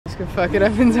could fuck it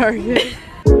up in Target.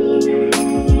 Look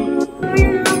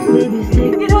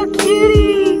at how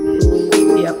cutie!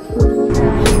 Yep.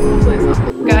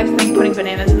 Guys think putting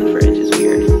bananas in the fridge is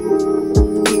weird.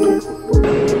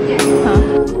 Huh?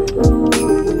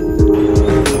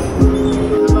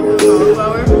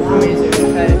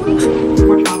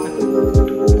 More chocolate.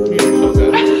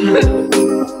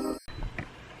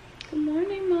 Good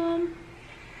morning, Mom.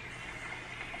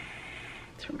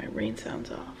 Turn my rain sounds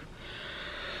off.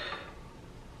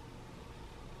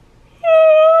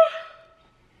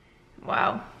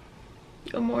 Wow.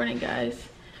 Good morning, guys.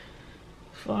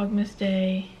 Vlogmas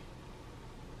day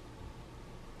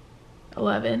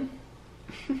 11.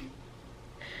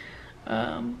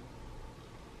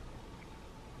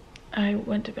 I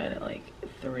went to bed at like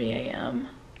 3 a.m.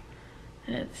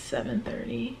 and it's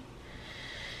 7:30.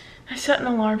 I set an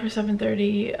alarm for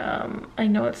 7:30. I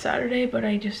know it's Saturday, but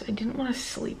I didn't want to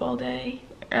sleep all day.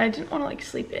 I didn't want to like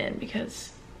sleep in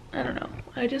because I don't know.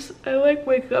 I like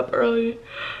wake up early.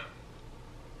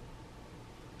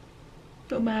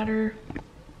 No matter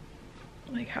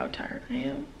like how tired I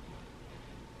am.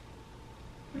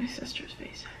 My sister's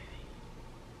FaceTiming me.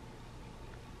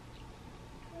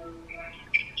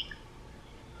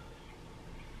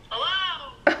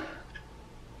 Hello. Good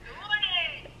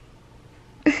morning.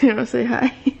 You wanna say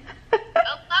hi?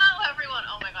 Hello, everyone.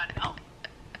 Oh my God, no!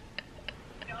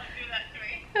 Don't do that to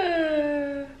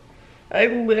me. I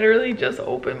literally just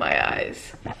opened my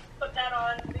eyes. Put that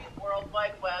on the World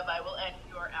Wide Web. I will end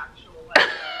your actual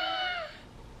life.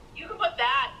 You can put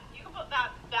that. You can put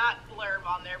that blurb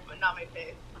on there, but not my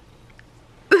face.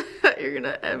 You're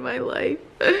gonna end my life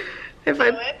if Do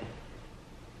I.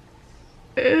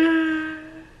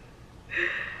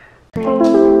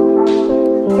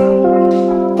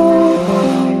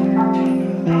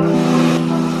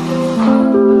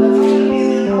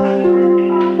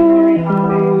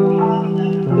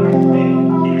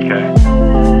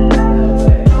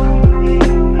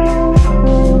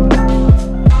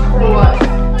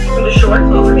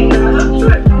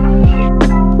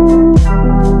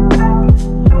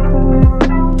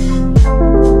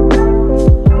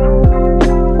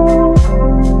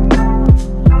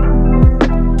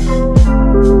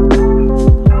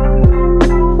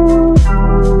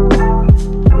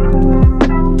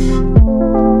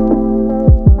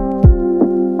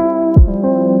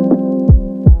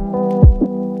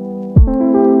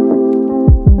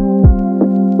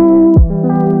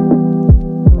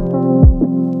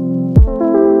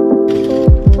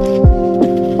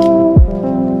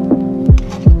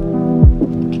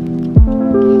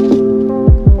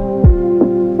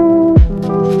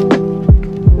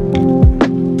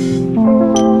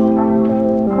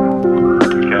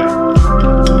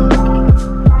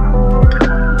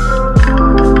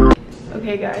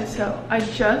 So I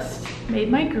just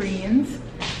made my greens.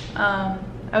 I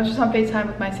was just on FaceTime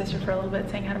with my sister for a little bit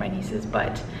saying hi to my nieces,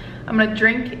 but I'm gonna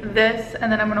drink this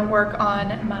and then I'm gonna work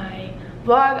on my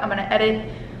vlog. I'm gonna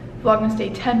edit Vlogmas Day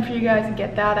 10 for you guys and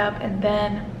get that up, and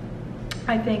then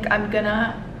I think I'm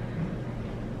gonna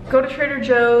go to Trader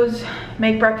Joe's,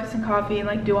 make breakfast and coffee and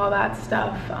like do all that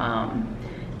stuff.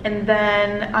 And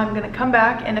then I'm gonna come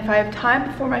back, and if I have time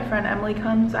before my friend Emily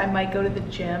comes, I might go to the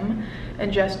gym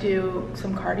and just do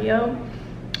some cardio.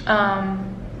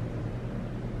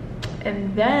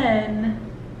 And then,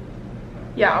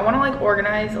 yeah, I wanna like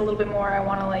organize a little bit more. I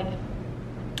wanna like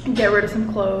get rid of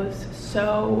some clothes.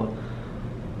 So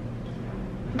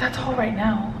that's all right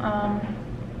now.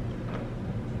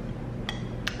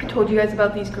 I told you guys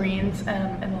about these greens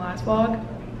in the last vlog.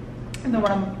 And the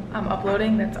one I'm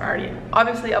uploading, that's already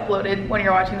obviously uploaded when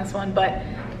you're watching this one, but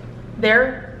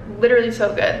they're literally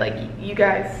so good. Like, you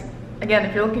guys, again,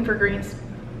 if you're looking for greens,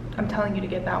 I'm telling you to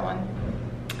get that one.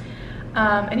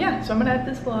 And yeah, so I'm gonna edit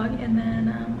this vlog and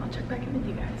then I'll check back in with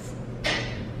you guys.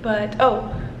 But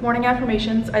oh, morning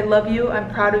affirmations. I love you, I'm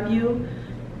proud of you,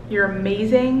 you're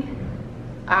amazing,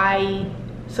 I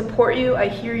support you, I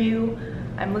hear you,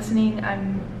 I'm listening,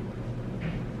 I'm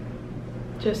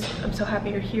so happy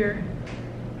you're here.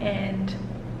 And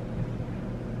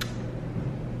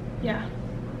yeah,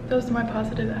 those are my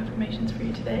positive affirmations for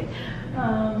you today.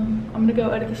 I'm gonna go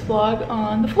edit this vlog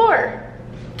on the floor.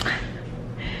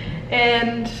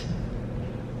 And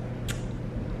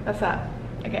that's that.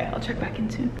 Okay, I'll check back in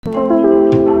soon.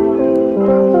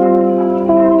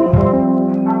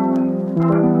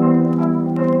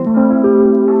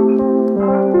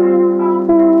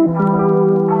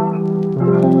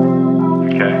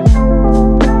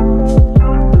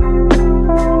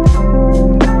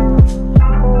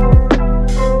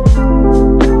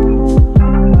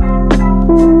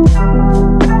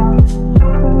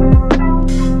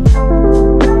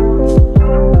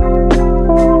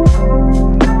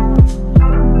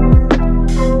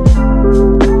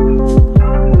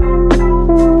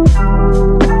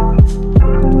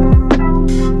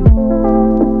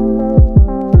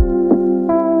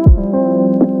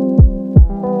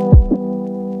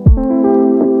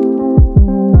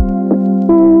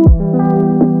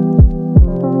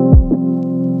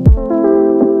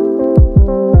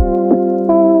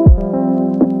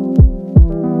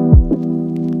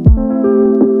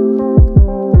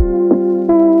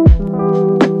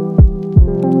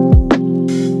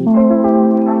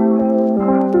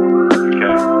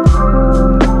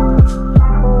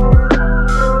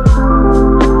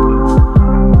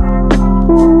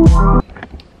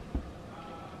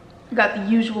 got the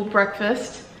usual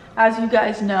breakfast. As you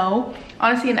guys know,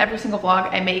 honestly in every single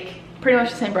vlog I make pretty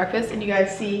much the same breakfast and you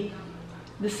guys see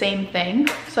the same thing.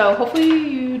 So hopefully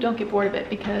you don't get bored of it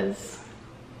because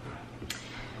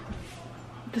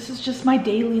this is just my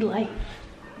daily life.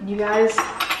 And you guys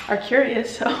are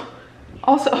curious, so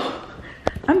also,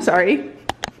 I'm sorry.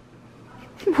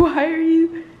 Why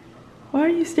are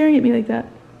you staring at me like that?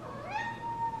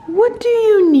 What do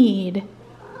you need?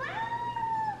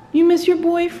 You miss your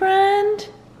boyfriend?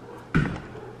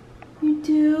 You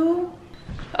do?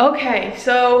 Okay,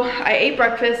 so I ate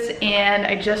breakfast and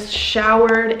I just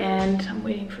showered and I'm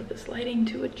waiting for this lighting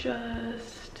to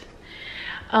adjust.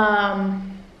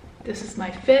 This is my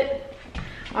fit.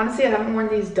 Honestly, I haven't worn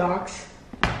these Docs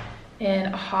in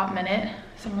a hot minute.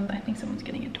 I think someone's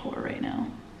getting a tour right now.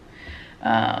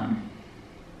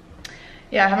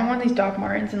 Yeah, I haven't worn these Doc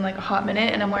Martens in like a hot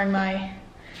minute and I'm wearing my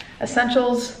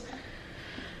Essentials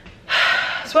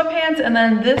sweatpants, and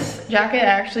then this jacket I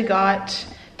actually got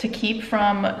to keep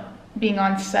from being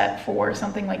on set for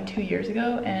something like 2 years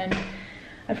ago and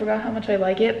I forgot how much I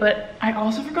like it, but I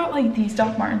also forgot like these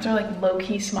Doc Martens are like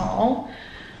low-key small.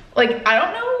 Like, I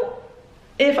don't know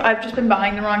if I've just been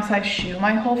buying the wrong size shoe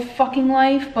my whole fucking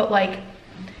life, but like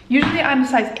usually I'm a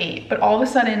size 8, but all of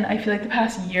a sudden I feel like the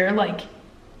past year like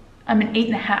I'm an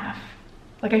 8.5.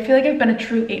 Like I feel like I've been a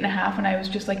true 8.5 when I was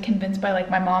just like convinced by like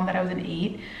my mom that I was an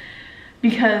 8,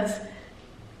 because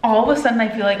all of a sudden I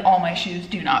feel like all my shoes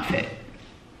do not fit.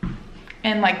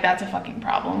 And like that's a fucking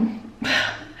problem.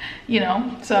 You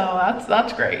know, so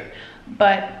that's great.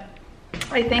 But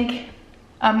I think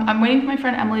I'm waiting for my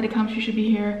friend Emily to come. She should be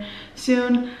here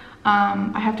soon.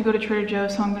 I have to go to Trader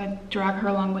Joe's, so I'm gonna drag her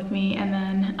along with me. And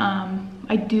then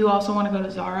I do also want to go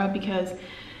to Zara because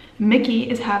Mickey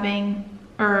is having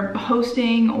or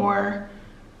hosting, or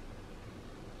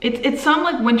it's some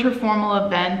like winter formal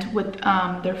event with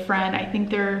their friend. I think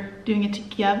they're doing it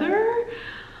together.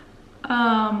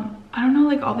 I don't know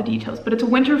like all the details, but it's a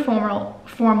winter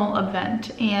formal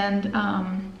event, and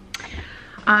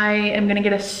I am gonna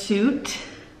get a suit.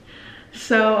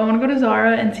 So I want to go to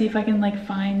Zara and see if I can like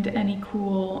find any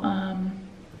cool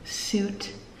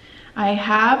suit. I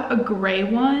have a gray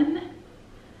one,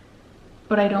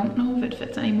 but I don't know if it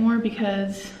fits anymore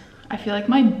because I feel like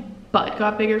my butt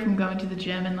got bigger from going to the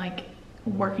gym and like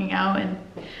working out, and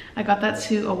I got that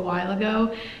suit a while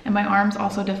ago, and my arms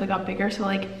also definitely got bigger, so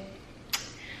like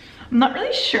I'm not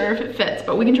really sure if it fits,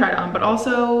 but we can try it on. But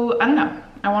also, I don't know,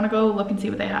 I want to go look and see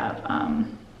what they have.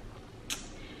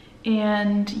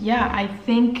 And yeah, I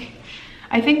think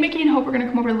Mickey and Hope are gonna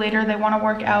come over later. They want to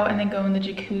work out and then go in the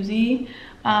jacuzzi,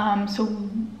 so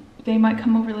they might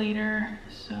come over later.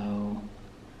 So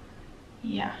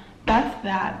yeah, that's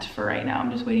that for right now.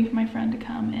 I'm just waiting for my friend to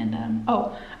come, and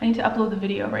oh, I need to upload the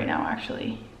video right now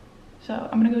actually, so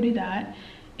I'm gonna go do that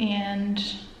and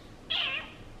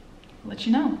let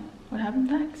you know what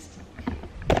happens next.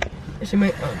 She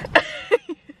might.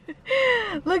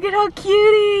 Look at how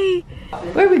cutie.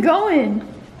 Where are we going?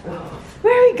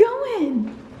 Where are we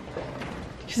going?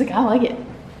 She's like, I like it.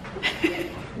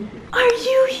 Are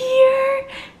you here?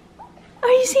 Are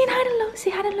you saying hi to Lola? Say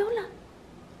hi to Lola.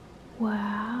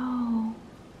 Wow.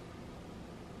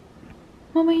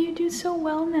 Mama, you do so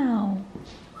well now.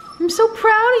 I'm so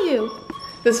proud of you.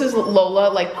 This is Lola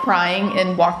like crying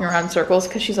and walking around in circles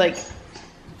because she's like,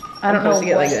 I don't know to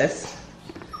get like this.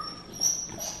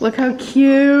 Look how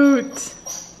cute.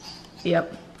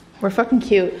 Yep, we're fucking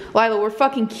cute. Lila, we're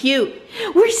fucking cute.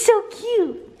 We're so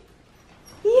cute.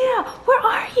 Yeah, where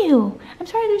are you? I'm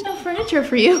sorry there's no furniture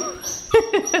for you.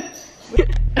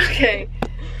 Okay,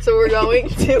 so we're going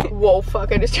to, whoa,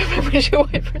 fuck, I just turned my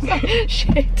windshield wipers on.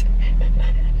 Shit.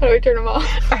 How do I turn them off?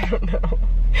 I don't know.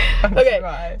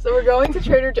 Okay, so we're going to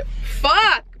Trader Joe's.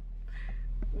 Fuck!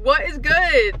 What is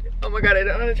good? Oh my god, I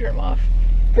don't know how to turn them off.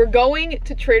 We're going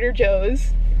to Trader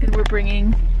Joe's and we're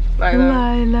bringing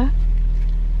Lila.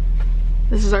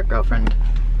 This is our girlfriend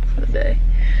for the day.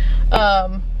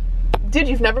 Dude,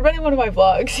 you've never been in one of my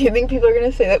vlogs. You think people are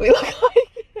gonna say that we look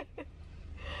alike?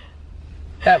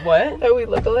 That what? That we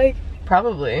look alike?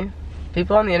 Probably.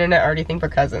 People on the internet already think we're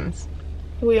cousins.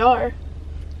 We are.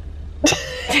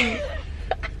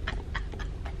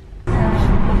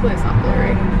 Hopefully it's not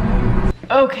blurry.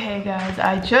 Okay guys,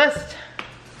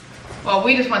 well,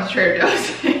 we just went to Trader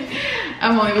Joe's.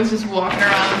 Emily was just walking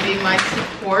around being my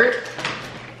support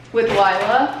with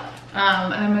Lila.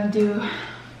 And I'm gonna do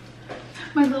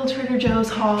my little Trader Joe's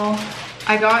haul.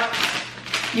 I got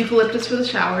eucalyptus for the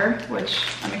shower, which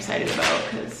I'm excited about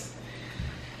because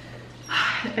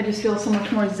I just feel so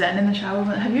much more zen in the shower.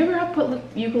 Have you ever put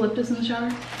eucalyptus in the shower?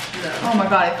 No. Oh my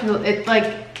god, I feel it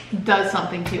like does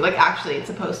something too. Like actually it's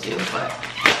supposed to, but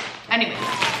anyways,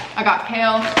 I got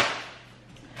kale.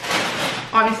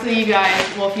 Obviously you guys,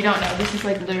 well if you don't know, this is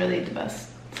like literally the best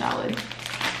salad.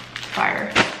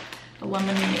 Fire. The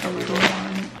lemony arugula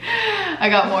one. I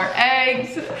got more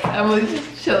eggs. Emily's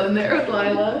just chilling there with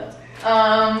Lila.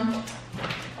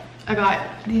 I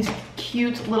got these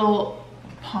cute little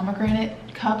pomegranate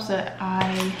cups that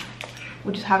I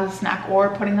would just have as a snack, or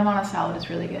putting them on a salad is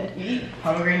really good. You eat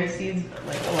pomegranate seeds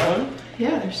like alone?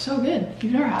 Yeah, they're so good.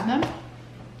 You've never had them?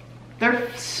 They're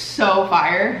so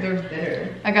fire. They're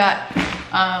bitter. I got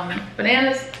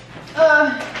bananas,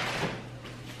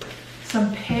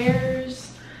 some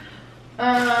pears,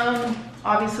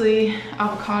 obviously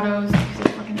avocados, because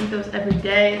I fucking eat those every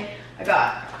day. I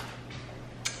got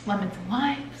lemons and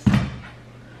limes.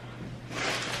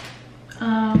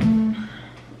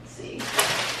 Let's see.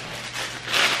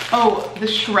 Oh, the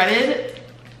shredded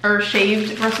or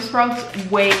shaved Brussels sprouts,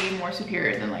 way more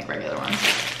superior than like regular ones,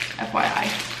 FYI.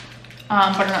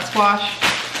 Butternut squash.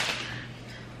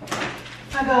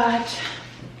 I got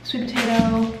sweet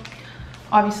potato,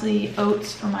 obviously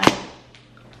oats for my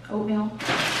oatmeal.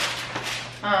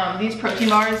 These protein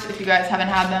bars, if you guys haven't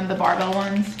had them, the barbell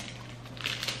ones,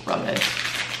 real good.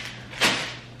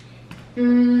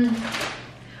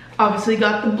 Obviously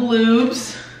got the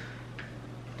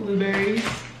blueberries.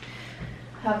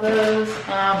 Have those.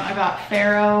 I got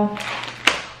farro.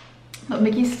 But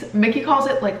Mickey calls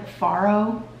it like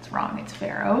farro. It's wrong. It's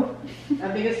farro.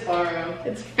 I think it's farro.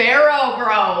 It's farro,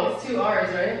 bro. It's 2 R's,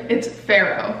 right? It's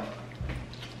farro.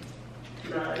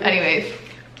 No. Anyways,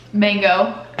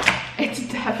 mango. It's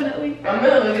definitely. I'm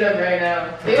gonna look it up right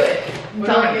now. Do it. What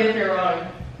do I get if you're wrong?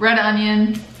 Red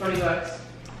onion. $20.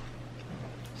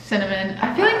 Cinnamon.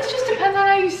 I feel like it just depends on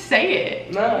how you say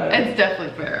it. No. It's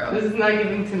definitely farro. This is not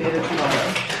giving tomato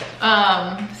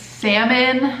tomorrow.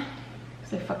 Salmon,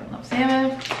 because I fucking love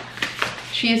salmon.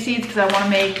 Chia seeds, because I want to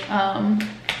make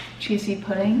chia seed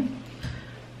pudding.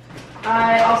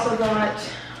 I also got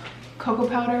cocoa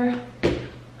powder,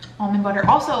 almond butter.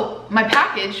 Also, my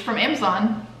package from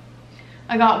Amazon,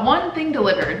 I got one thing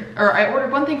delivered, or I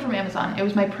ordered one thing from Amazon. It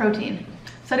was my protein.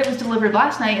 Said it was delivered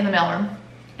last night in the mailroom,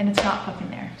 and it's not fucking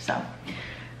there. So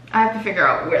I have to figure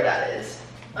out where that is.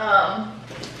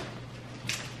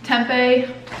 Tempeh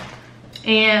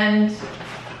and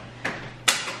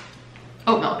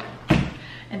oat milk.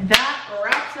 And that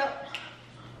wraps up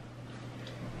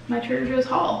my Trader Joe's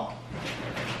haul.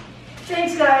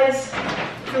 Thanks guys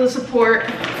for the support.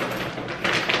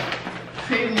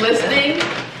 For you listening.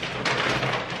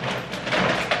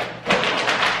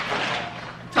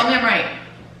 Tell me I'm right.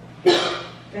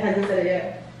 It hasn't said it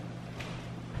yet.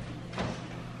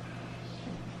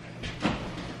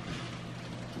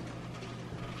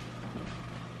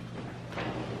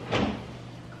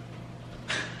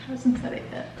 Hasn't said it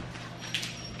yet.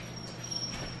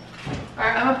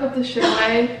 Alright, I'm gonna put this shit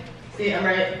away. See, I'm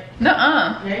right.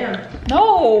 Nuh-uh. Yeah, I am.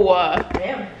 No. I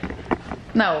am.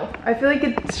 No. I feel like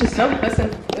it's just No,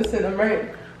 listen, I'm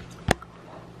right.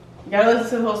 You gotta listen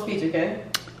to the whole speech, okay?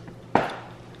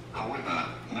 However,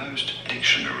 most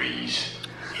dictionaries,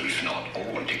 if not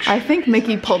all dictionaries, I think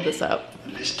Mickey pulled this up.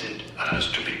 listed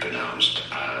as to be pronounced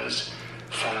as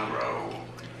farro.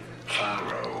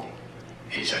 Farro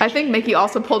is I think Mickey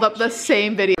also pulled up the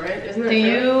same video. Right? Isn't that Do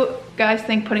fair? you guys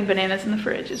think putting bananas in the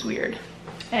fridge is weird?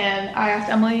 And I asked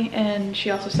Emily and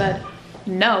she also said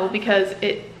no, because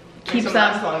it keeps them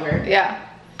them last longer. Yeah.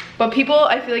 But people,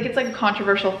 I feel like it's like a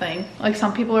controversial thing. Like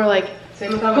some people are like,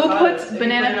 Same with who avocados. puts If you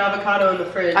banana? put an avocado in the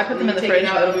fridge. I put them in the take fridge. It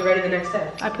out, it'll be ready the next day.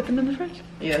 I put them in the fridge.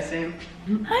 Yeah, same.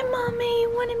 Hi mommy, you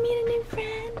want to meet a new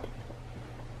friend?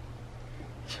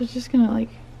 She's just gonna like,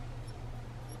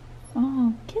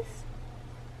 oh, kiss.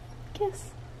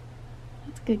 Kiss.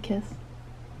 That's a good kiss.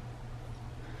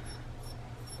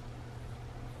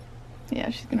 Yeah,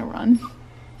 she's gonna run.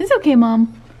 It's okay,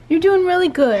 Mom. You're doing really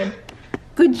good.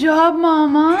 Good job,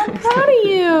 Mama. I'm proud of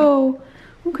you.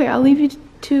 Okay, I'll leave you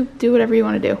to do whatever you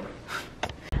want to do.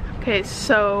 Okay,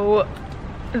 so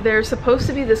there's supposed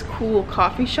to be this cool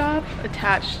coffee shop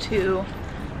attached to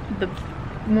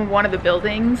one of the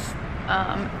buildings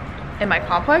in my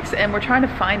complex, and we're trying to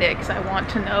find it because I want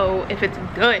to know if it's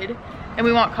good, and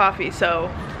we want coffee, so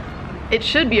it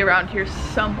should be around here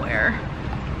somewhere.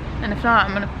 And if not,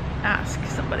 I'm gonna ask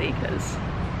somebody because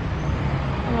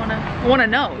I wanna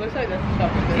know. Looks like that's the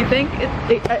shop. You think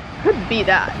it could be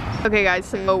that? Okay, guys.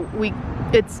 So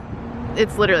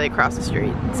it's literally across the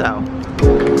street. So.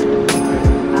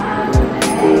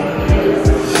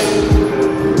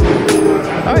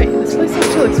 All right, this place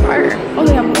actually looks fire. Oh,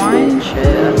 they have wine and shit.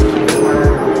 That's cute.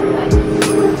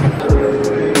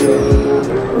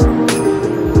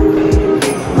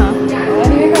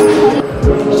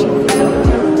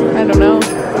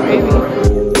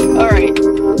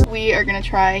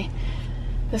 try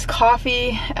this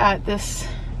coffee at this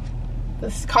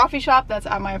coffee shop that's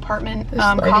at my apartment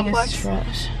complex.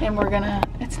 And we're gonna,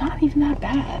 it's not even that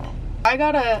bad. I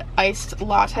got a iced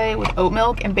latte with oat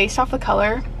milk, and based off the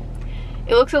color,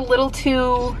 it looks a little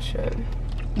too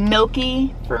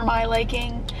milky for my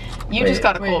liking. You just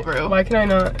got a cold brew. Why can I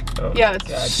not? Oh, yeah,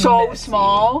 it's so messy.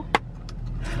 Small.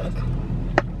 Fuck.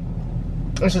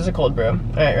 It's just a cold brew.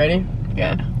 Alright, ready?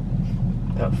 Yeah.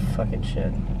 Oh, fucking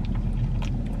shit.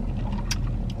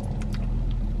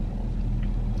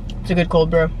 It's a good cold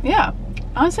brew. Yeah.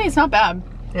 Honestly, it's not bad.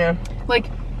 Yeah. Like,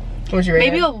 what'd you rate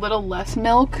maybe it? a little less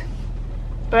milk,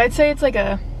 but I'd say it's like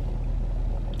I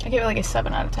give it like a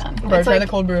 7 out of 10. Bro, try the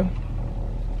cold brew.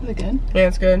 Is it good? Yeah,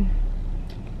 it's good.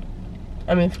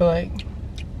 I mean, for like,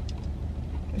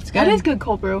 it's good. That is good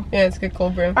cold brew. Yeah, it's good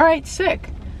cold brew. Alright, sick.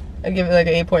 I'd give it like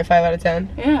an 8.5 out of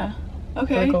 10. Yeah.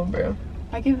 Okay. For the cold brew.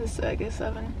 I give this like a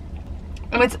 7.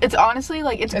 And it's honestly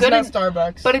like it's good. It's not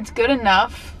Starbucks. But it's good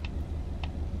enough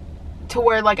to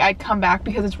where like I'd come back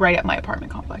because it's right at my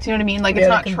apartment complex. You know what I mean? Like, yeah, it's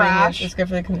not trash. It's good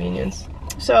for the convenience.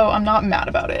 So I'm not mad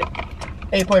about it.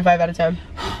 8.5 out of 10.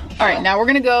 Alright, now we're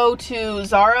gonna go to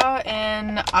Zara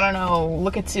and I don't know,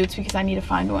 look at suits because I need to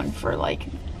find one for like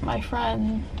my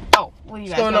friend. Oh, what do you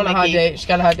guys She's going on a hot date. She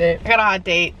got a hot date. I got a hot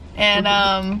date.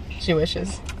 And she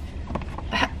wishes.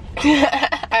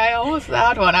 I almost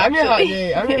had one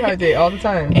actually. I'm your hot date all the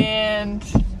time. And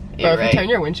bro, if you turn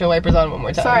your windshield wipers on one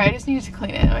more time. Sorry, I just needed to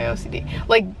clean it. My OCD.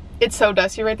 Like, it's so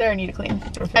dusty right there. I need to clean.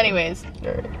 Okay. Anyways,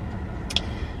 right.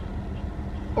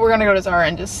 We're gonna go to Zara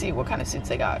and just see what kind of suits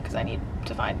they got because I need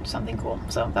to find something cool.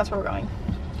 So that's where we're going.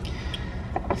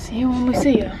 See you when we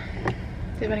see you. Do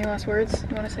you have any last words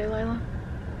you want to say, Lila?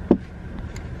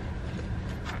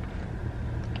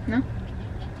 No?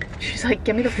 She's like,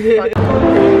 get me the fuck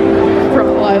from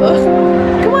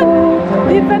Lila. Come on!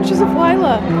 The Adventures of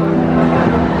Lila!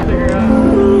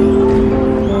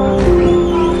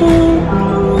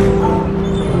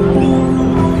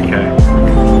 Okay.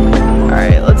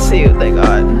 Alright, let's see what they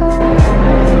got.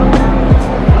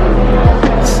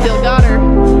 Still got her.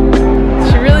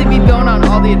 She really be going on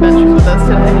all the adventures with us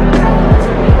today.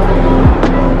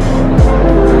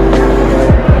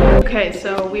 Okay,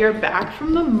 so we are back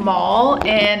from the mall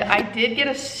and I did get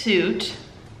a suit,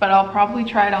 but I'll probably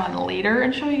try it on later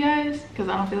and show you guys because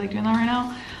I don't feel like doing that right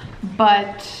now.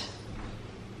 But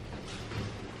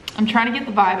I'm trying to get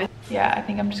the vibe. Yeah, I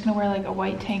think I'm just gonna wear like a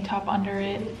white tank top under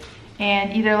it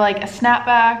and either like a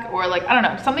snapback or like, I don't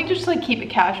know, something to just like keep it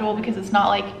casual because it's not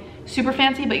like super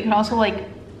fancy, but you can also like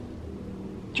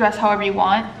dress however you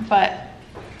want. But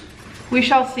we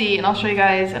shall see and I'll show you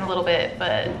guys in a little bit,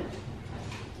 but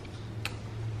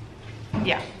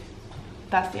yeah,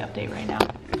 that's the update right now.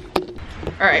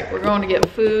 All right, we're going to get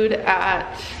food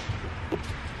at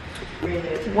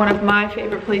one of my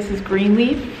favorite places,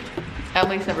 Greenleaf.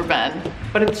 Emily's never been,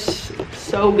 but it's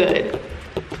so good.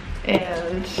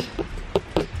 And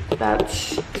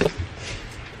that's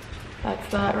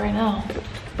that right now.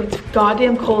 But it's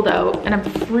goddamn cold out and I'm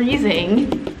freezing.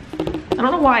 I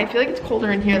don't know why, I feel like it's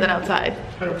colder in here than outside.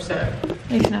 100%.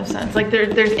 Makes no sense. Like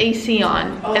there's AC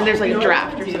on and there's like a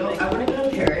draft or something. I want to go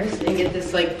to Paris and get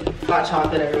this like hot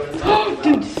chocolate everyone's talking about.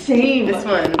 Dude, same. This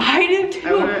one. I do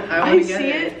too. I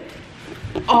see it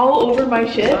all over my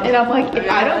shit and I'm like, if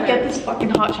I don't get this fucking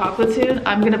hot chocolate soon,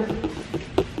 I'm gonna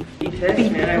be pissed,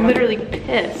 man. Literally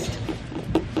pissed.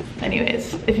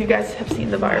 Anyways, if you guys have seen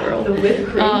the viral, the whipped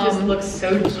cream just looks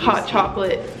so juicy. Hot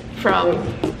chocolate from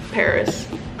Paris.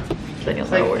 Then you'll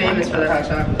know we're famous for the hot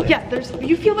chocolate. Yeah,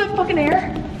 you feel that fucking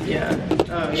air? Yeah.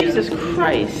 Oh, yeah. Jesus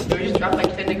Christ. We just dropped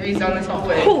like 10 degrees down this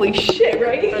hallway. Holy shit,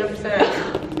 right?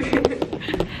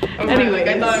 100%. Anyways,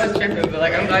 I thought I was tripping, but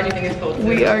like I'm glad you think it's cold.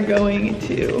 We are going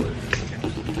to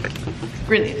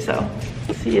Greenleaf, so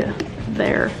see ya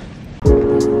there.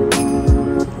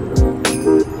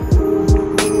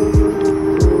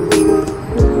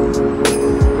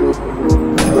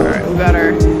 Alright, we got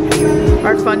our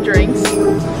fun drinks.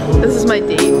 This is my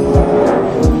date.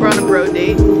 We're on a bro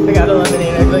date. I got a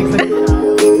lemonade. I feel like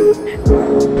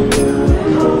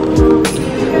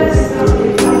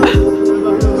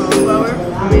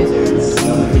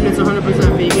it's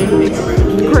 100%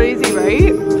 vegan. Crazy,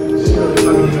 right?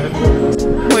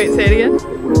 Wait, say it again.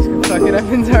 Just fuck it up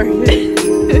in Target.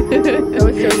 That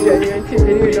was so genuine too.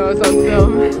 Didn't even know I was on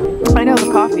film. I know,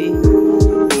 the coffee.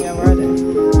 Yeah, where are they?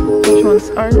 Which ones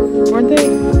weren't they?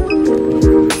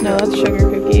 No, that's sugar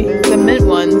cookie. The mint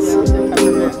ones.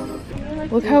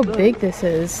 Look how big this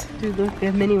is. Dude, look, they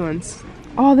have mini ones.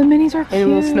 Oh, the minis are cute.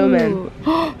 And little snowmen.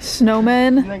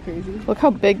 Snowmen. Isn't that crazy? Look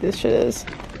how big this shit is.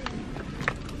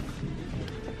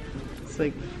 It's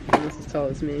like almost as tall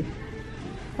as me.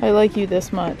 I like you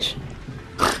this much.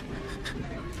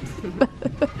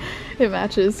 It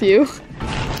matches you.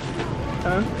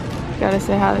 Huh? Gotta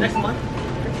say hi. Next month.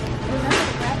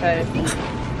 Hey.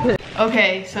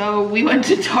 Okay, so we went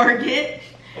to Target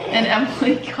and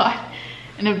Emily got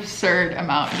an absurd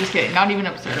amount. Just kidding, not even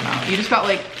an absurd amount. You just got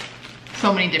like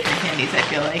so many different candies, I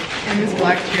feel like. And this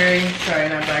black cherry, sorry,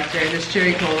 not black cherry, this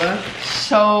cherry cola.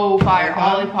 So fire,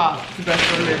 Lollipop. It's the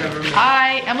best one they've ever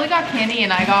made. Emily got candy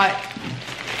and I got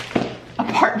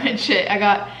apartment shit. I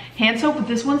got hand soap, but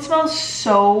this one smells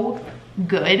so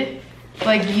good.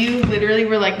 Like you literally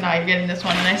were like, nah, you're getting this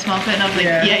one. And I smelled it and I was like,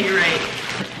 yeah, you're right.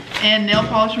 And nail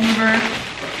polish remover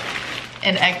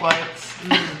and egg whites.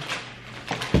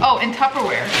 Oh, and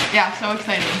Tupperware. Yeah, so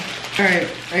excited. All right,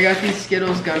 I got these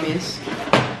Skittles gummies.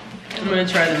 I'm gonna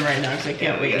try them right now because I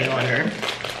can't wait any longer.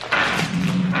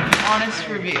 Honest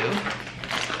review.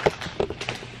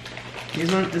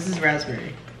 This is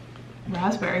raspberry.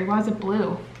 Raspberry, why is it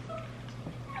blue?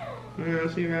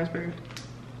 Let's see raspberry.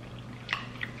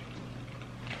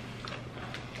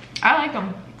 I like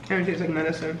them. Kind of tastes like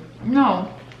medicine.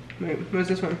 No. Wait, what's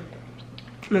this one?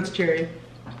 That's cherry.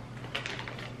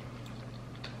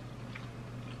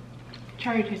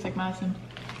 Cherry tastes like medicine.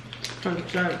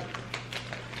 100%.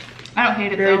 I don't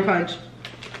hate it Berry though. punch.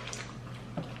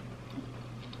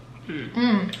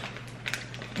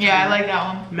 Yeah, I like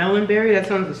that one. Melon berry? That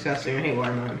sounds disgusting. I hate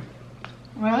watermelon.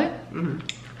 Really?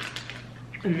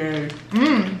 And then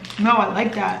No, I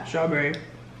like that. strawberry.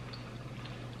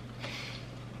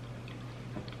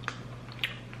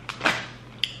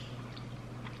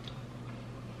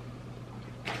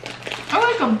 I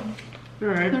like them.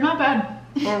 Alright. They're not bad.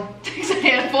 Well, Takes a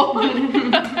handful.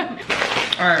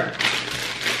 alright.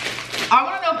 I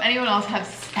want to know if anyone else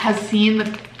has seen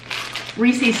the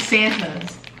Reese's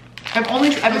Santas. I've seen They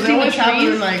the always have them in,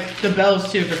 trees. like the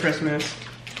bells too for Christmas.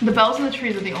 The bells and the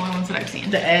trees are the only ones that I've seen.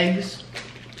 The eggs.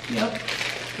 Yep.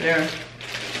 Yeah.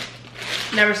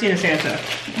 Never seen a Santa.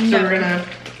 So Never. we're gonna,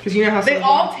 cause you know how They some-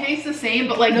 all taste the same,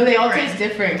 but like No, they all different. taste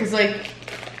different. Cause like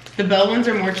the bell ones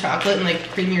are more chocolate and like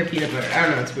creamier peanut butter. I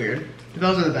don't know, it's weird. The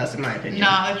bells are the best in my opinion.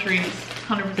 Nah, the trees,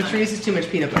 100%. The trees is too much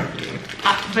peanut butter for me.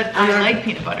 But I like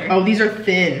peanut butter. Oh, these are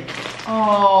thin.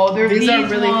 Oh, they're These these are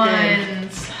really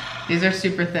ones. These are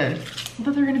super thin. I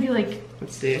thought they were gonna be like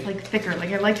Let's see. thicker.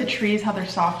 Like I like the trees, how they're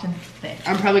soft and thick.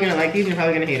 I'm probably gonna like these. You're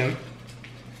probably gonna hate them.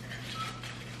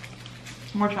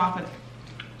 More chocolate.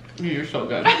 You're so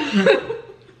good.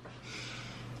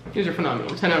 These are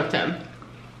phenomenal. 10 out of 10.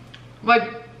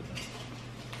 Like,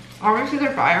 obviously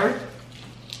they're fire,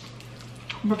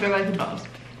 but they're like the best.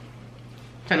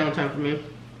 10 out of 10 for me.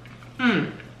 Let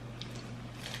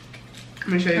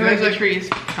me show you They're like guys the trees.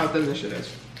 how thin this shit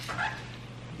is.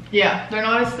 Yeah, they're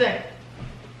not as thick.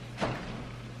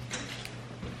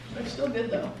 They're still good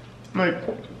though. Like,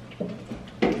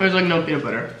 there's like no peanut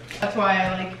butter. That's why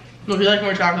I like Well, if you like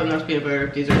more chocolate and less peanut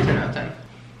butter, these are 10 out of 10.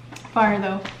 fire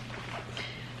though.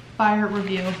 Fire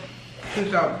review.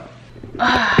 Good job.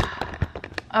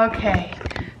 Okay,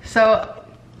 so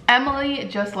Emily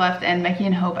just left and Becky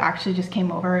and Hope actually just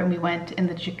came over and we went in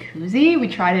the jacuzzi. We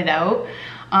tried it out.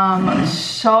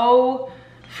 So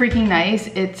freaking nice.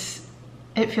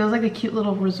 It feels like a cute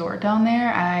little resort down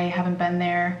there. I haven't been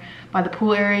there by the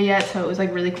pool area yet, so it was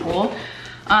like really cool.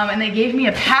 And they gave me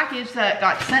a package that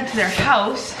got sent to their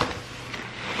house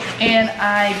and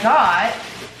I got,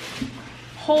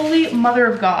 holy mother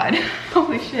of God,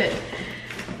 holy shit.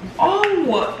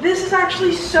 Oh, this is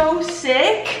actually so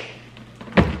sick.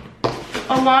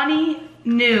 Alani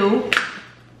Nu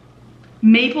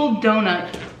Maple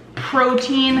Donut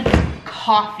Protein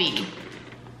Coffee.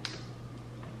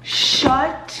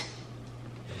 Shut.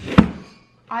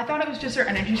 I thought it was just their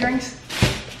energy drinks.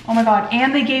 Oh my God,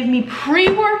 and they gave me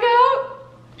pre-workout?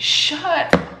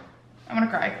 Shut. I'm gonna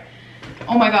cry.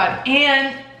 Oh my God,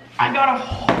 and I got a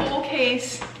whole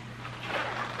case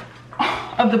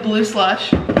of the blue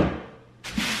slush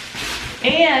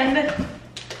and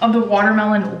of the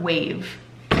watermelon wave.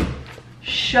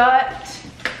 Shut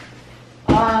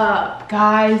up,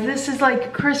 guys. This is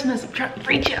like Christmas. I'm trying to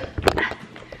reach it.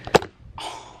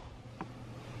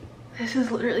 This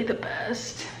is literally the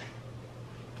best.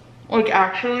 Like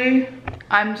actually,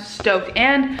 I'm stoked.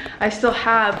 And I still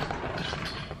have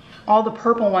all the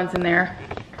purple ones in there.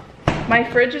 My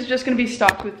fridge is just gonna be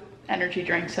stocked with energy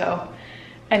drinks, so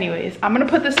anyways, I'm gonna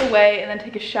put this away and then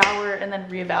take a shower and then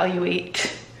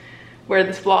reevaluate where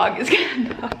this vlog is gonna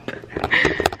end up.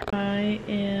 I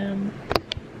am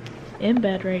in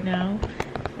bed right now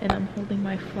and I'm holding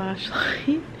my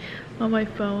flashlight on my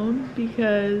phone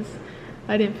because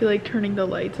I didn't feel like turning the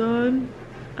lights on.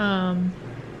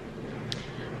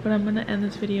 But I'm gonna end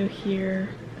this video here.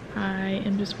 I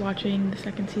am just watching the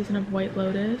second season of White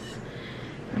Lotus.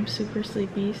 I'm super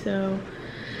sleepy, so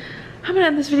I'm gonna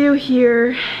end this video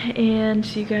here and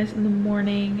see you guys in the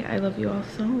morning. I love you all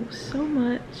so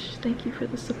much. Thank you for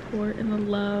the support and the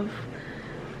love.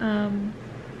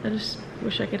 I just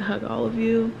wish I could hug all of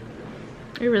you.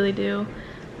 I really do.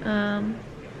 And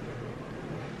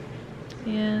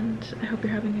I hope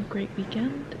you're having a great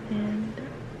weekend, and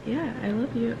yeah, I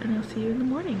love you, and I'll see you in the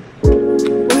morning.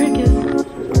 Bye,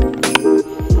 kids.